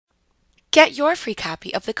Get your free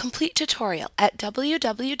copy of the complete tutorial at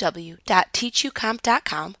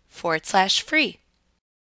www.teachucomp.com/free.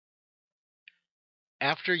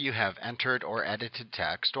 After you have entered or edited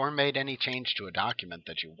text or made any change to a document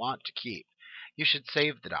that you want to keep, you should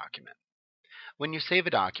save the document. When you save a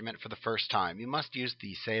document for the first time, you must use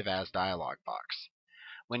the Save As dialog box.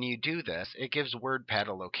 When you do this, it gives WordPad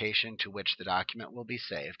a location to which the document will be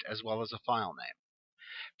saved, as well as a file name.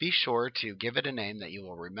 Be sure to give it a name that you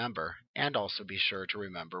will remember, and also be sure to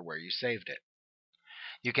remember where you saved it.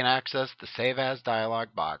 You can access the Save As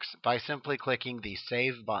dialog box by simply clicking the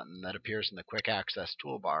Save button that appears in the Quick Access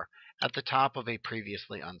toolbar at the top of a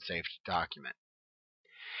previously unsaved document.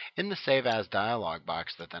 In the Save As dialog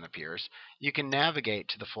box that then appears, you can navigate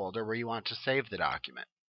to the folder where you want to save the document.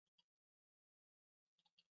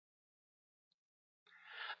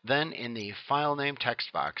 Then in the File Name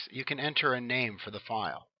text box, you can enter a name for the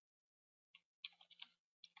file.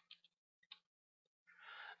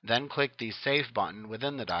 Then click the Save button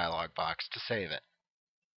within the dialog box to save it.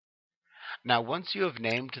 Now once you have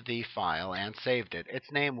named the file and saved it,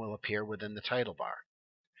 its name will appear within the title bar.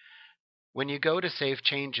 When you go to save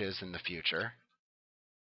changes in the future,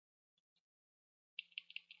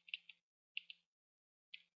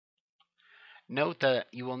 note that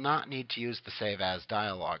you will not need to use the Save As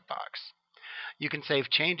dialog box. You can save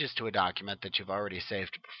changes to a document that you've already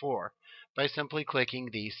saved before by simply clicking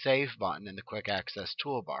the Save button in the Quick Access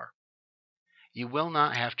toolbar. You will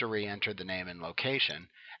not have to re-enter the name and location,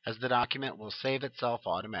 as the document will save itself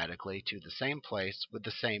automatically to the same place with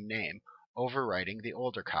the same name, overwriting the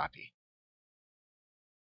older copy.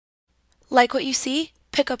 Like what you see?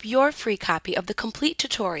 Pick up your free copy of the complete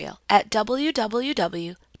tutorial at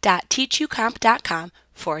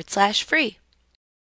www.teachucomp.com/free.